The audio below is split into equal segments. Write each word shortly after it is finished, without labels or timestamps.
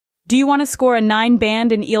Do you want to score a 9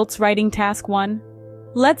 band in IELTS Writing Task 1?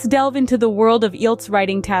 Let's delve into the world of IELTS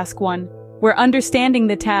Writing Task 1, where understanding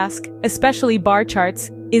the task, especially bar charts,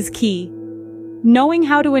 is key. Knowing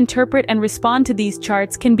how to interpret and respond to these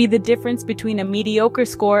charts can be the difference between a mediocre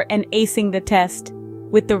score and acing the test.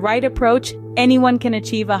 With the right approach, anyone can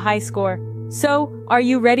achieve a high score. So, are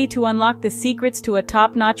you ready to unlock the secrets to a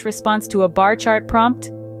top-notch response to a bar chart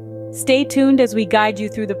prompt? Stay tuned as we guide you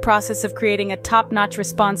through the process of creating a top-notch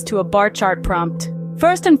response to a bar chart prompt.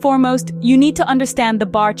 First and foremost, you need to understand the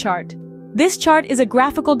bar chart. This chart is a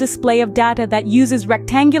graphical display of data that uses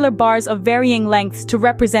rectangular bars of varying lengths to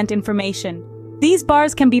represent information. These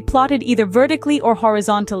bars can be plotted either vertically or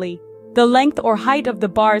horizontally. The length or height of the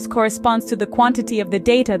bars corresponds to the quantity of the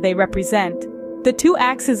data they represent. The two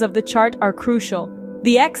axes of the chart are crucial.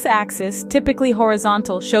 The x-axis, typically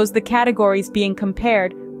horizontal, shows the categories being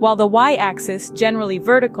compared, while the y-axis, generally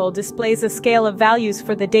vertical, displays a scale of values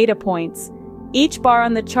for the data points. Each bar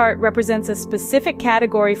on the chart represents a specific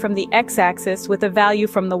category from the x-axis with a value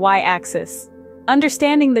from the y-axis.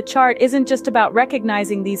 Understanding the chart isn't just about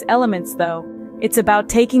recognizing these elements, though. It's about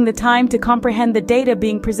taking the time to comprehend the data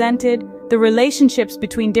being presented, the relationships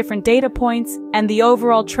between different data points, and the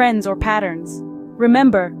overall trends or patterns.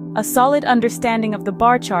 Remember, a solid understanding of the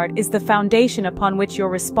bar chart is the foundation upon which your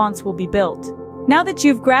response will be built. Now that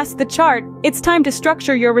you've grasped the chart, it's time to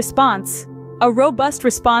structure your response. A robust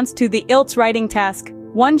response to the IELTS writing task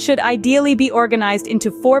 1 should ideally be organized into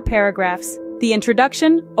 4 paragraphs: the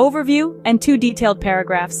introduction, overview, and 2 detailed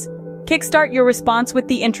paragraphs. Kickstart your response with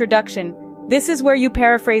the introduction. This is where you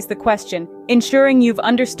paraphrase the question, ensuring you've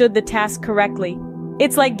understood the task correctly.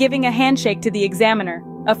 It's like giving a handshake to the examiner,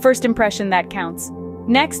 a first impression that counts.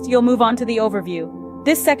 Next, you'll move on to the overview.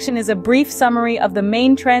 This section is a brief summary of the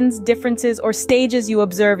main trends, differences, or stages you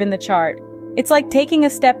observe in the chart. It's like taking a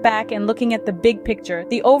step back and looking at the big picture,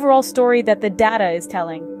 the overall story that the data is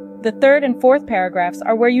telling. The 3rd and 4th paragraphs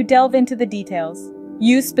are where you delve into the details.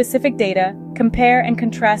 Use specific data, compare and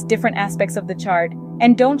contrast different aspects of the chart,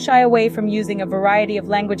 and don't shy away from using a variety of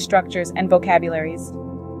language structures and vocabularies.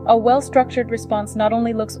 A well-structured response not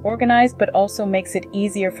only looks organized but also makes it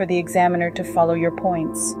easier for the examiner to follow your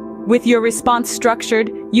points. With your response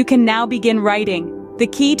structured, you can now begin writing. The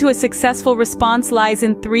key to a successful response lies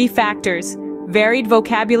in 3 factors: varied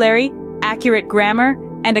vocabulary, accurate grammar,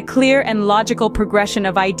 and a clear and logical progression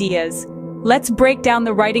of ideas. Let's break down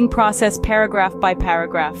the writing process paragraph by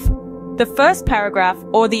paragraph. The first paragraph,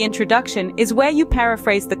 or the introduction, is where you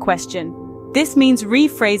paraphrase the question. This means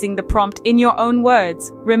rephrasing the prompt in your own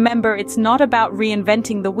words. Remember, it's not about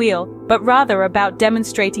reinventing the wheel, but rather about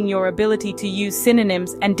demonstrating your ability to use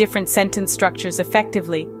synonyms and different sentence structures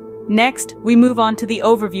effectively. Next, we move on to the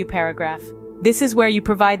overview paragraph. This is where you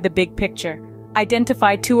provide the big picture.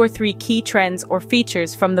 Identify 2 or 3 key trends or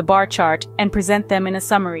features from the bar chart and present them in a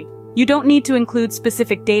summary. You don't need to include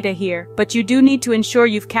specific data here, but you do need to ensure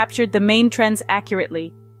you've captured the main trends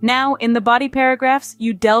accurately. Now, in the body paragraphs,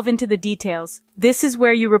 you delve into the details. This is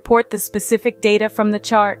where you report the specific data from the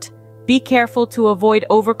chart. Be careful to avoid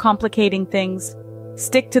overcomplicating things.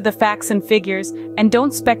 Stick to the facts and figures, and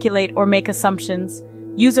don't speculate or make assumptions.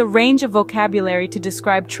 Use a range of vocabulary to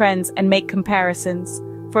describe trends and make comparisons.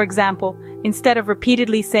 For example, instead of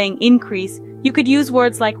repeatedly saying increase, you could use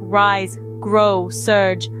words like rise, grow,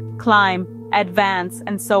 surge, climb, advance,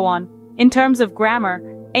 and so on. In terms of grammar,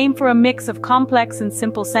 aim for a mix of complex and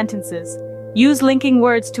simple sentences. Use linking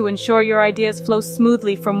words to ensure your ideas flow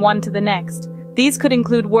smoothly from one to the next. These could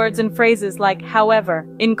include words and phrases like however,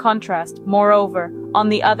 in contrast, moreover, on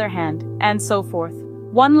the other hand, and so forth.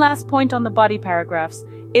 One last point on the body paragraphs.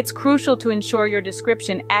 It's crucial to ensure your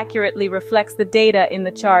description accurately reflects the data in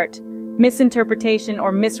the chart. Misinterpretation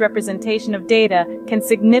or misrepresentation of data can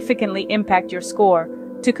significantly impact your score.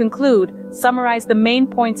 To conclude, summarize the main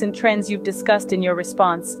points and trends you've discussed in your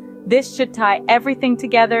response. This should tie everything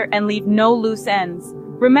together and leave no loose ends.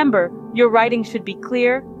 Remember, your writing should be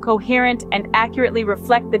clear, coherent, and accurately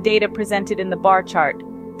reflect the data presented in the bar chart.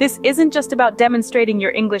 This isn't just about demonstrating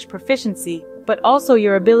your English proficiency, but also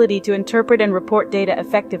your ability to interpret and report data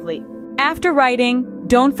effectively. After writing,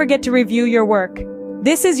 don't forget to review your work.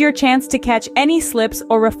 This is your chance to catch any slips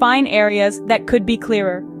or refine areas that could be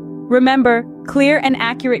clearer. Remember, clear and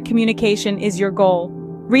accurate communication is your goal.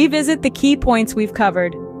 Revisit the key points we've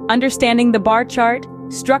covered: understanding the bar chart,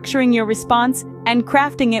 structuring your response, and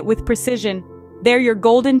crafting it with precision. They're your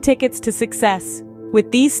golden tickets to success.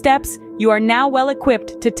 With these steps, you are now well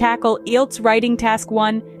equipped to tackle IELTS Writing Task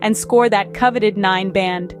 1 and score that coveted 9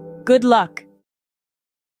 band. Good luck!